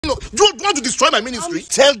know? Do you want to destroy my ministry?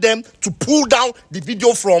 Tell them to pull down the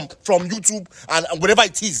video from YouTube and whatever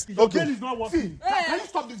it is. Okay. Is not working. Can you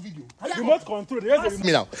stop this video? Remote control.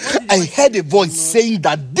 Me now. I heard a voice saying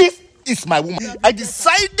that this is my woman. I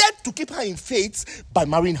decided to keep her in faith by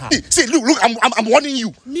marrying her. See, look, I'm warning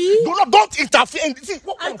you. Me? Don't interfere. See,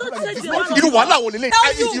 what I thought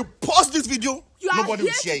if you pause this video, nobody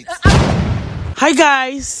will share it. Hi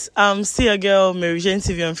guys, I'm still your girl Mary Jane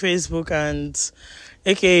TV on Facebook and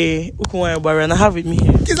aka Ukunwa Yobari, and I have with me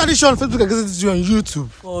here. Is that the show on Facebook? I guess it's you on YouTube.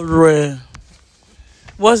 Oh, rare.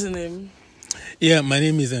 What's the name? Yeah, my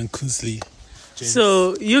name is Kunsley.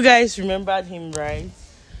 So you guys remembered him, right?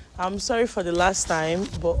 I'm sorry for the last time,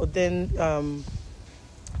 but then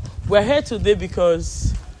we're here today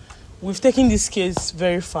because we've taken this case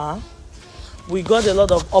very far. We got a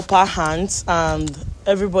lot of upper hands and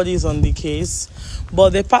everybody is on the case.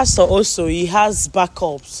 But the pastor also, he has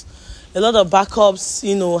backups. A lot of backups,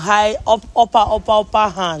 you know, high upper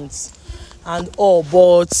hands and all.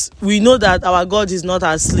 But we know that our God is not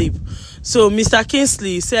asleep. So Mr.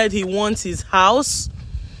 Kingsley said he wants his house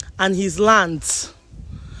and his land.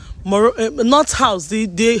 Not house,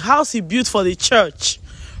 the house he built for the church.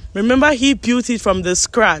 Remember, he built it from the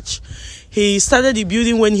scratch. He started the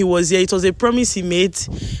building when he was here. It was a promise he made.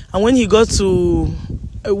 And when he got to,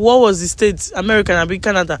 what was the state? America and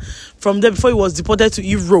Canada. From there, before he was deported to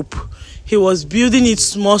Europe, he was building it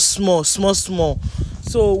small.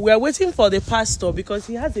 So we are waiting for the pastor because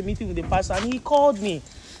he has a meeting with the pastor. And he called me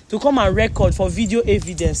to come and record for video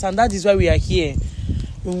evidence. And that is why we are here.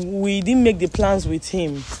 We didn't make the plans with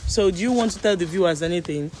him. So do you want to tell the viewers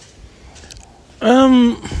anything?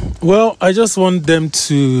 Well, I just want them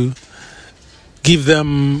to give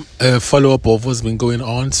them a follow-up of what's been going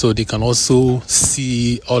on so they can also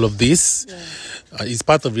see all of this. Yeah. It's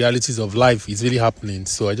part of realities of life. It's really happening.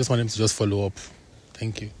 So I just want them to just follow up.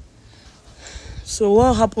 Thank you. So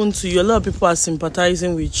what happened to you? A lot of people are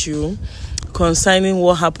sympathizing with you concerning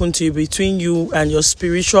what happened to you between you and your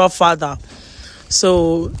spiritual father.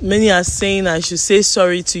 So many are saying I should say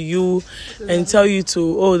sorry to you and tell you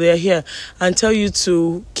to, oh, they're here, and tell you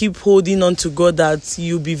to keep holding on to God, that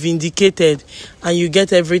you'll be vindicated and you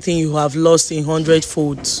get everything you have lost in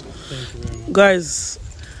 100-fold. Thank you. Guys,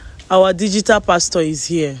 our digital pastor is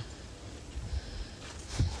here.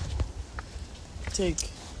 Take.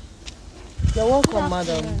 You're welcome,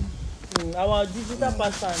 madam. Our digital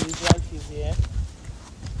pastor and his wife is here.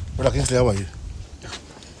 Brother Kingsley, how are you?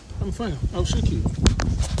 I'm fine. I'll shake you.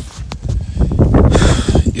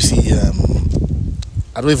 You see,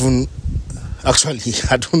 I don't even... Actually,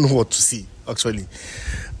 I don't know what to say, actually.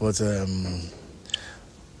 But,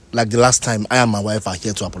 like the last time, I and my wife are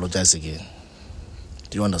here to apologize again.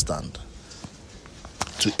 Do you understand?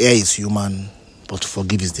 To err is human, but to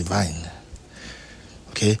forgive is divine.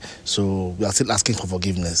 Okay? So, we are still asking for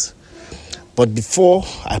forgiveness. But before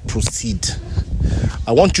I proceed,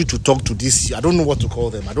 I want you to talk to this. I don't know what to call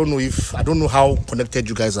them. I don't know how connected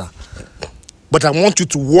you guys are. But I want you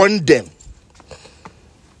to warn them.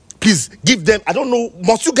 Please give them. I don't know.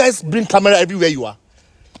 Must you guys bring camera everywhere you are?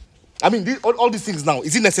 I mean, all these things now.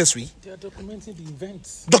 Is it necessary? They are documenting the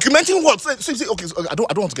events. Documenting what? Okay, so I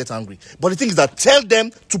don't want to get angry. But the thing is that tell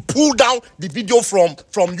them to pull down the video from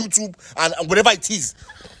YouTube and whatever it is.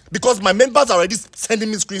 Because my members are already sending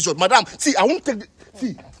me screenshots. Madam, see, I won't take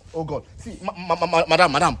see. Oh God. See,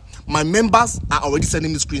 madam. My members are already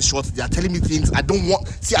sending me screenshots. They are telling me things. I don't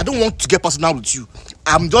want to get personal with you.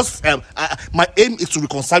 I'm just my aim is to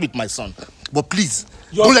reconcile with my son. But please,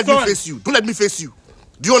 don't let me face you. Don't let me face you.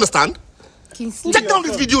 Do you understand? Take down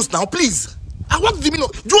these videos now, please. What do you mean?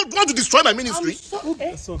 Do you want to destroy my ministry?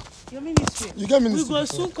 Your ministry. You get ministry. We will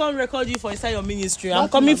soon come record you for inside your ministry. I'm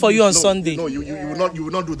coming for you on Sunday. No, you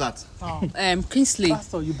will not do that. Kingsley.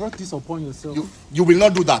 Pastor, you brought this upon yourself. You will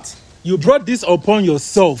not do that. You brought this upon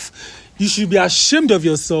yourself. You should be ashamed of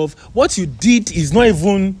yourself. What you did is not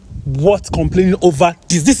even worth complaining over.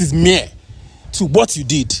 This is mere to what you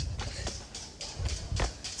did.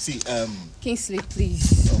 See, Kingsley,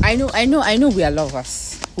 please. I know we are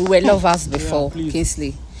lovers. We were lovers before, yeah,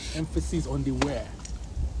 Kingsley. Emphasis on the where.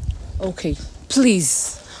 Okay,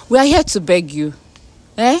 please. We are here to beg you.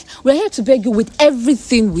 We are here to beg you with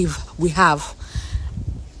everything we have.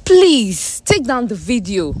 Please, take down the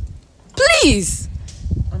video. Please.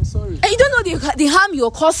 I'm sorry. And you don't know the harm you're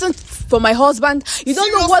causing for my husband. You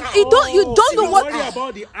don't know what you don't know what. Worry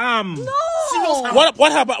about the harm. No.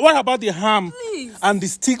 What about the harm? Please. And the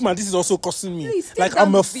stigma this is also costing me. Please, like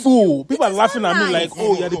I'm a fool. People are laughing at me nice. like,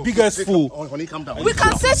 oh, you're the biggest fool. Honey, calm down. We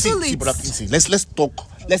can settle it. Brother Kingsley, let's talk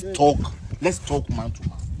man to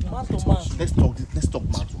man. Man to man. Let's talk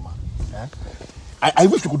man to man. Yeah? I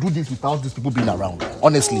wish we could do this without these people being around.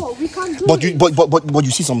 Honestly. No, we can do but it. But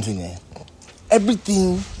you see something, eh?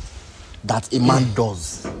 Everything that a man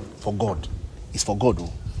does for God is for God.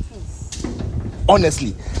 Oh.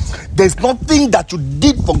 Honestly, there's nothing that you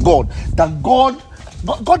did for God that God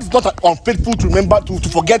is not unfaithful to remember to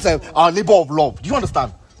forget our labor of love. Do you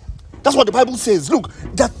understand? That's what the Bible says. Look,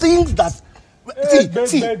 there are things that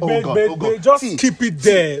just keep it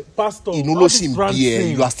there, Pastor. You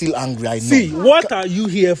are still angry. I know. See, what are you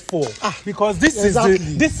here for? Because this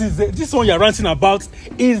this one you're ranting about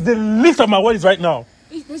is the least of my worries right now.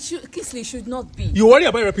 Kingsley should not be. You worry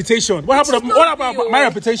about your reputation. What about my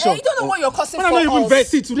reputation? You don't know what you're cussing for. I'm not even very.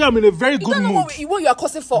 See, today I'm in a very good mood. What you are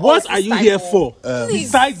cussing for. What are you here for?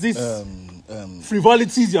 Besides this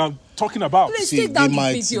frivolities you're talking about. Please, see,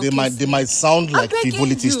 they might sound like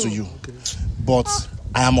frivolities to you, but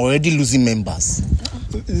I am already losing members.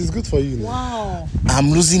 It is good for you. Wow.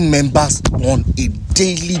 I'm losing members on a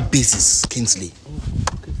daily basis, Kingsley.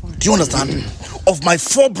 Do you understand? Of my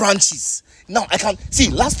 4 branches. Now I can see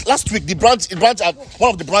last week the branch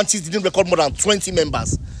one of the branches didn't record more than 20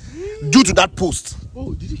 members due to that post.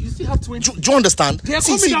 Oh, you still have 20? Do you understand? They are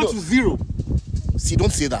coming down to 0. See,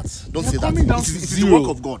 don't say that. Don't say that. It's the zero. work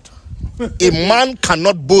of God. A man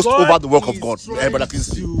cannot boast over the work of God. God is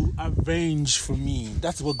to avenge for me.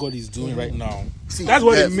 That's what God is doing right now. See, that's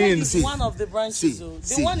what it means. It's one of the branches.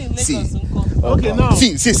 The one in Lagos. Okay, now.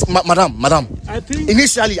 See, madam. I think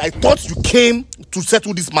initially I thought you came to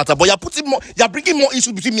settle this matter, but you're bringing more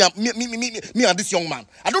issues between me and this young man.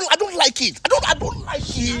 I don't like it. I don't like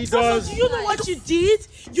it. Do you know what you did?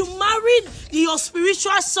 You married your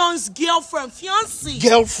spiritual son's girlfriend,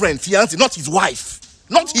 fiancé, not his wife.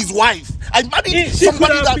 Not his wife. I married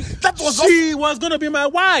somebody that was. She was gonna be my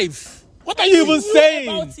wife. What are you even saying?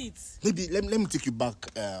 About it? Maybe let me take you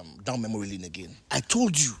back down memory lane again. I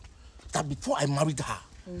told you that before I married her,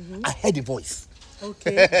 I heard a voice.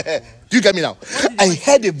 Okay. Do you get me now? I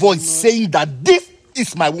heard a voice saying that this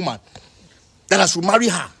is my woman, that I should marry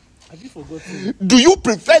her. Have you forgotten? Do you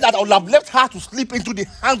prefer that I would have left her to slip into the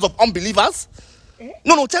hands of unbelievers?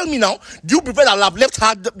 No, tell me now. Do you prefer that I have left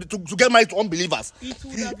her to get married to unbelievers?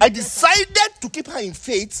 I decided to keep her in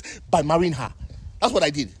faith by marrying her. That's what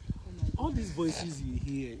I did. All these voices you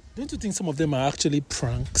hear, don't you think some of them are actually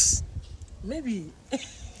pranks? Maybe.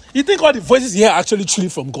 You think all the voices here are actually truly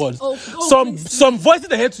from God? Some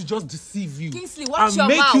voices are here to just deceive you. Kingsley, watch and your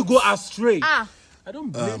make mouth. you go astray. I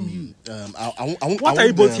don't blame you. What are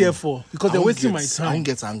you both here for? Because they're wasting my time. I won't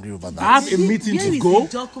get angry over that. I have a meeting to go.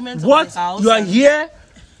 What? You are here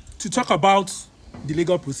to talk about the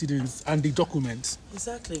legal proceedings and the documents.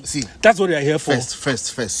 Exactly. See, that's what they are here for.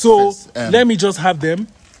 First. So let me just have them.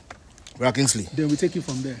 Kingsley. Then we take it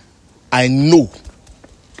from there. I know,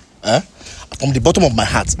 from the bottom of my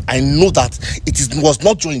heart, I know that was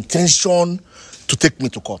not your intention to take me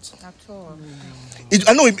to court. At all.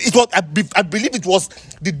 I know it was. I believe it was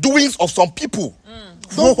the doings of some people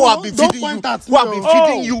who have been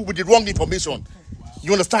feeding you with the wrong information.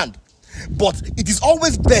 You understand? But it is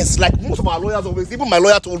always best, like most of our lawyers always. Even my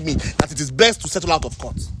lawyer told me that it is best to settle out of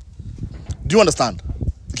court. Do you understand?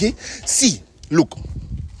 Okay. See, look,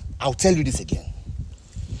 I'll tell you this again.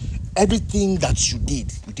 Everything that you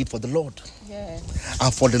did for the Lord,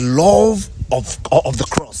 and for the love of the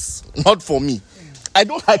cross, not for me. I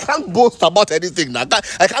can't boast about anything. I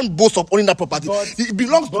can't boast of owning that property. It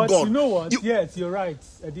belongs to God. But you know what? Yes, you're right.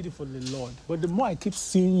 I did it for the Lord. But the more I keep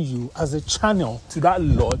seeing you as a channel to that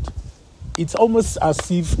Lord, it's almost as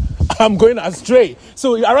if I'm going astray.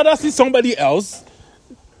 So I'd rather see somebody else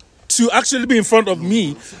to actually be in front of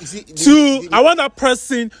me. I want that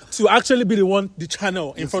person to actually be the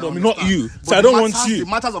channel in front of me, not you. So I don't want you. The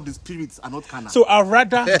matters of the spirits are not carnal. So I'd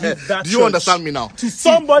rather give that. Do you understand me now? To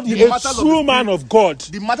somebody, a true man of God,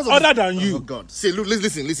 other than you. God. Say, look,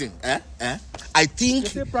 listen. I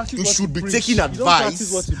think you should be taking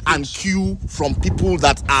advice and cue from people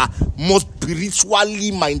that are more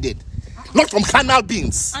spiritually minded. Not from carnal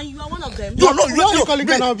beings. And you are one of them. You're calling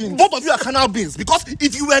carnal beings. Both of you are carnal beings. Because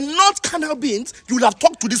if you were not carnal beings, you would have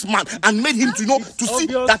talked to this man and made him to see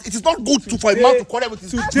that it is not good for a man to quarrel with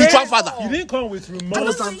his spiritual father. You didn't come with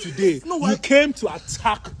remorse today. You came to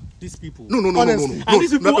attack these people. No. And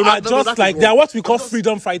these people are just like, they are what we call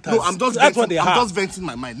freedom fighters. No, that's what they are. I'm just venting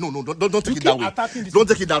my mind. No, don't take it that way. Don't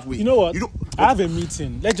take it that way. You know what? I have a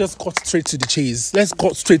meeting. Let's just cut straight to the chase. Let's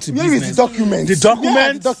cut straight to business. Where is the document? The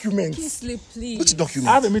document? Kingsley, please. Which document?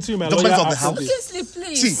 I have a meeting with my lawyer. Documents of the house. Kingsley,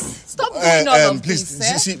 please. See, stop doing all of please,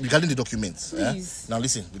 this. see, regarding the documents. Please. Now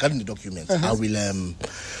listen, regarding the documents, I will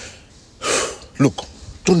look.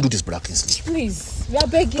 Don't do this, Brother Kingsley. Please, we are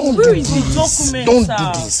begging. Where is the document? Don't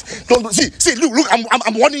do this. Don't do, see, look,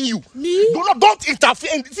 I'm warning you. Me? Don't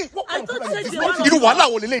interfere. See, what I kind of thought problem is you this? said You know, Wala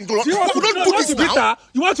will lay. Don't do this now.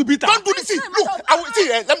 You want to beat her? Don't do this. See, look, I will see.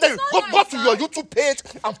 Let me tell you. Go to your YouTube page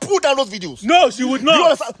and pull down those videos. No, she would not. You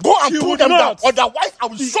understand? Go and She pull would them down. not. Otherwise, I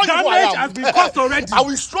will show you who I Damage am. has been caused already. I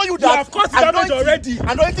will show you You that. have caused damage already.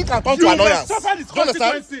 Anointing can come to You annoyance. must suffer the Do you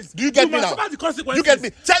understand? consequences. Do you get You me must now? suffer the consequences. You get me?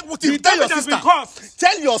 Tell your damage has sister. been caused.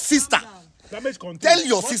 Tell your sister. Damage control. Tell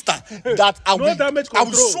your sister that I No damage will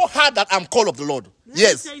control. show her that I'm called of the Lord.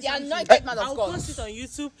 Yes. The anointed man of I'll God. post it on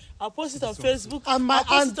YouTube. I'll post it on Facebook. And I'll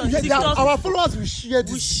post it on TikTok. our followers will share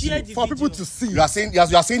this share the for people video. to see. You are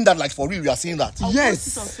saying that like for real. You are saying that. I'll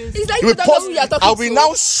Yes. post it on Facebook. It's like You you will don't know post, who you are talking I will to.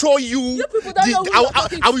 now show you people don't know who you are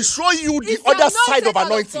talking I will to. show you the It's other the side of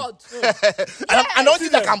anointed anointing. man of And anointing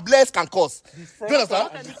that can bless can curse. Do you understand?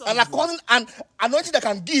 And anointing that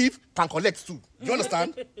can give can collect too. Do you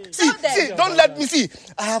understand? see, don't let me see.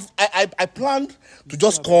 I planned to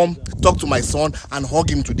just come talk to my son and hug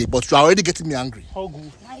him today, but you are already getting me angry.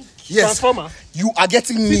 Yes, Transformer. you are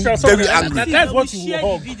getting me Transformer. very angry. That's what we you share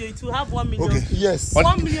will the hug. video. It will have 1 million. Okay. Yes.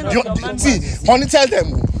 1 million of your man. See, honey, tell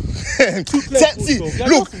them.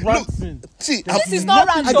 See, This is not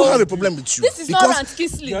rant, I don't though. have a problem with you. This is not rant,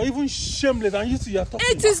 Kingsley. You are even shameless and you are talking.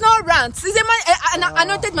 It is not rant. It's a man, an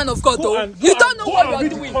anointed man of God, Go though. and- You go don't and- know go what and you're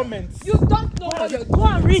read the doing. comments. You don't know what you're Go doing.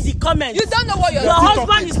 and read the comments. You don't know what you're Your doing.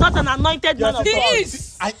 husband is not an anointed man of He God.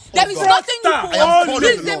 is. I- There is God. nothing you I can am do. calling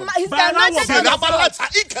He's the the Lord. he's the anointed man of God.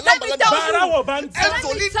 Let me tell you. Barawo Bandi. There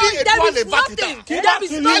is nothing. There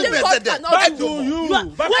is nothing God cannot Back do. to you.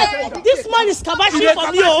 Back to Wait, this man is kabashing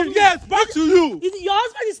for me. Oh. Yes, back to you. Your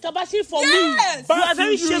husband is kabashing for me. Yes. You are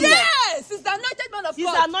very shameless. Yes, he's the anointed man of He's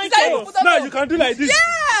God. anointed. He's the people don't Now know. you can do like this.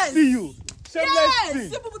 Yes. See you. Shameless Yes, thing.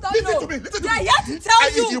 people don't Listen know. to me. Listen We to are me. here to tell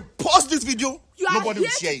And if you pause this video, You are nobody will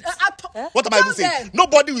here share it. to- What am I even tell saying? them.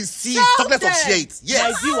 Nobody will see it. Tell Talk less of them. share it. Yes.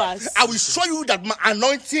 My viewers. I will show you that my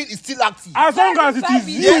anointing is still active. As long as it is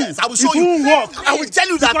Very, you, Yes, I will show it you. won't work. I will tell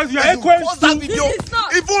you that Because you are when you equal post that to- video, It is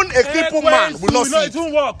not. even a crippled man will not see It it.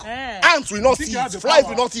 won't work. Ants will not see you have it. the Flies power.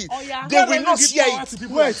 will not see it. Oh, yeah. They will not share it.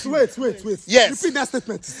 Wait. Yes. Repeat that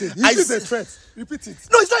statement you said. I Repeat the s- threat. Repeat it.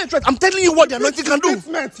 No, it's not a threat. I'm telling you what the anointing can do.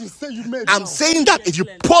 Statement you say you made. I'm now. saying that if you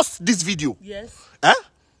post this video, Yes,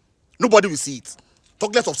 nobody will see it.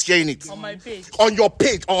 Talk less of sharing it. on my page. On your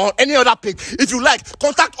page or on any other page. If you like,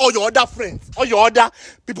 contact all your other friends, all your other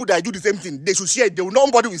people that do the same thing. They should share it.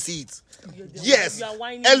 Nobody will see it. Yes. You are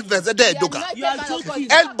whining. Elvezede The Edoga. anointed You are man of God joking.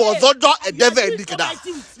 is El not there. Bozodo You Edeve are doing Edikeda.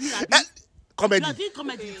 comedy with me, Abi. You Comedy. are doing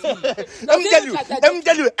comedy with me. Let me tell you. like that Let me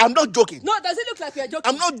tell you. I'm not joking. No, does it look like we are joking?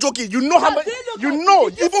 I'm not joking. You know how Does much. it look You like- know,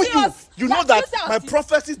 Did you even see you. us? You know Like, that you see us my this-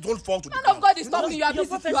 prophecies don't fall to the Man of ground. God is talking. You are Your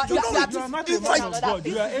busy. You prophet are don't busy. You are not a It's man like- of God.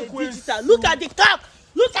 You are equal. Digital. Look at the cap.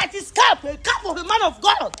 Look at his cap. A cap of a man of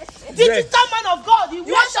God. Digital man of God. He You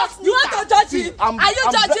wears want us. to judge him? I'm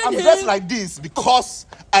judging him? dressed like this because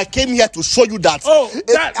I came here to show you that.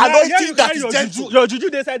 Anointing that is gentle. Your juju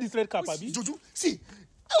they said this red cap, Abi. Juju, see.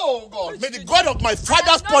 Oh God, may the God of my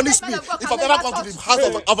fathers punish me if I've ever come to the house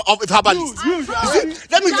of a herbalist. You See,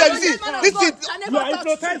 let me tell you, see, this is. You are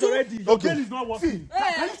hypnotized already. Your Okay. brain is not working.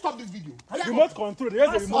 Can you stop this video? Remote control. There's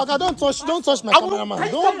a remote. Okay, don't touch my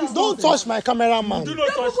cameraman. Don't touch my cameraman. Do not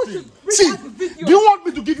touch him. See, do you want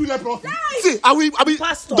me to give you leprosy? See, I will.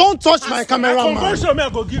 Pastor. Don't touch my cameraman. Conversion, me I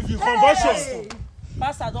go give you. Conversion.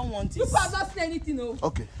 Pastor, I don't want it. People have not seen anything, no.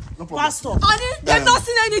 Okay, no problem. Pastor. Honey, they've not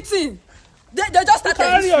seen anything. They just started.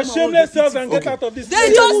 Carry your shameless self and get Okay. out of this. They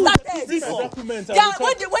place. just Bring started. my document. I Yeah,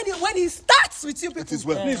 will talk. when he starts with you people. It is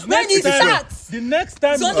well. Please, When next he time- starts. The next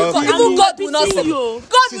time. So you even see even me- God will not pity save you. you.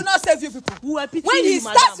 God will not save you people. We are pitying When he you,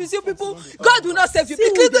 starts madam. with you people, God will not save you. See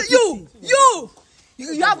who Because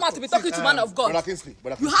they you have mouth to be talking to man of God. Brother Kingsley,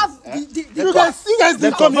 You have You guys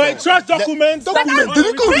didn't come My here. trash documents. Document. Did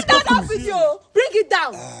you come bring with that document? video. Bring it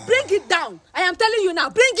down. Bring it down. I am telling you now.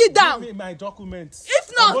 Bring it down. My documents.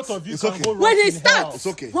 If not, And both of you it's can okay. go when rot he in starts, hell. It's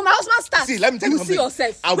okay. when my husband starts, See, let me tell you you will see something.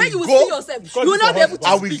 yourself. I When will you will go- see yourself, because you will it's not be your able to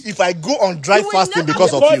I will. speak. If I go on dry You will fasting never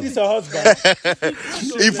because of God you, is your husband.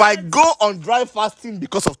 if I go on dry fasting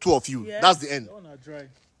because of two of you, Yeah. that's the end. Don't wanna dry.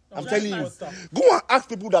 I'm telling you. Water. Go and ask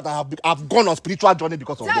people that I've gone on spiritual journey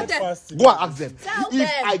because of Tell them. them. Fasting. Go and ask them.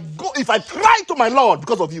 Tell If I cry to my Lord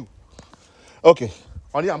because of you. Okay.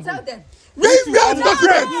 Honey, I'm Tell going. them. Maybe I'm Tell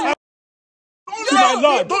them. To my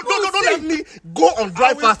Lord. Don't let me go on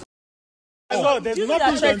dry fast. Lord, there's You nothing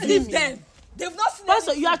are you can threatening do. Leave them. They've not seen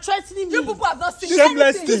Pastor, anything. you are threatening me. You people have not seen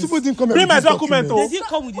Shameless anything. things. People didn't come here Bring with my this document, They oh. didn't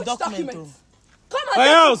come with the Which document. document? Come Or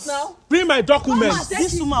and else, now. bring my documents.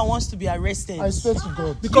 This woman wants to be arrested. I swear to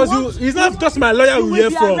God. Because it's not just my lawyer we hear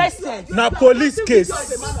be from. arrested. Now police case.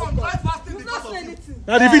 You've not said anything.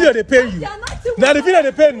 Now the video they pay you. Now the video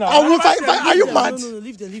they pay now. Are you mad? No,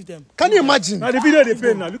 leave them. Can you imagine? Now the video they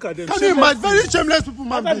pay now. Look at them. Can you imagine? Very shameless people,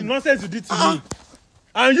 After man. the nonsense you did to me.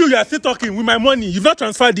 And you are still talking with my money. You've not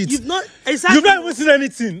transferred it. You've not exactly. You've not even seen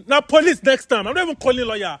anything. Now police next time. I'm not even calling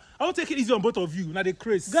lawyer. I won't take it easy on both of you. Now they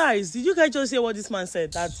crazy. Guys, did you guys just hear what this man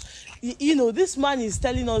said? That you know, this man is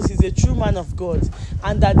telling us he's a true man of God,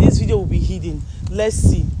 and that this video will be hidden. Let's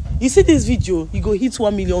see. You see this video, you go hit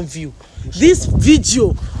 1 million view. This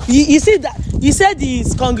video, you see that he said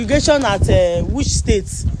his congregation at which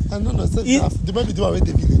states? No. The man be doing away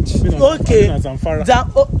the village. Okay.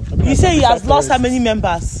 You say he has lost how many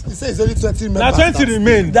members? He says it's only 20 members. Now 20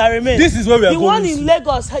 remain. That remain. This is where we are the going. one in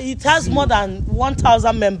Lagos, it has more than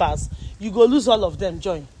 1,000 members. You go lose all of them.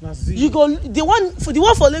 Join. You go the one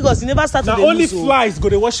for Lagos. You never start. Now only flies go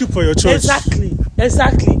to worship for your church.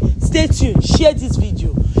 Exactly. Stay tuned. Share this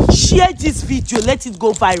video. Let it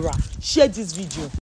go viral. Share this video.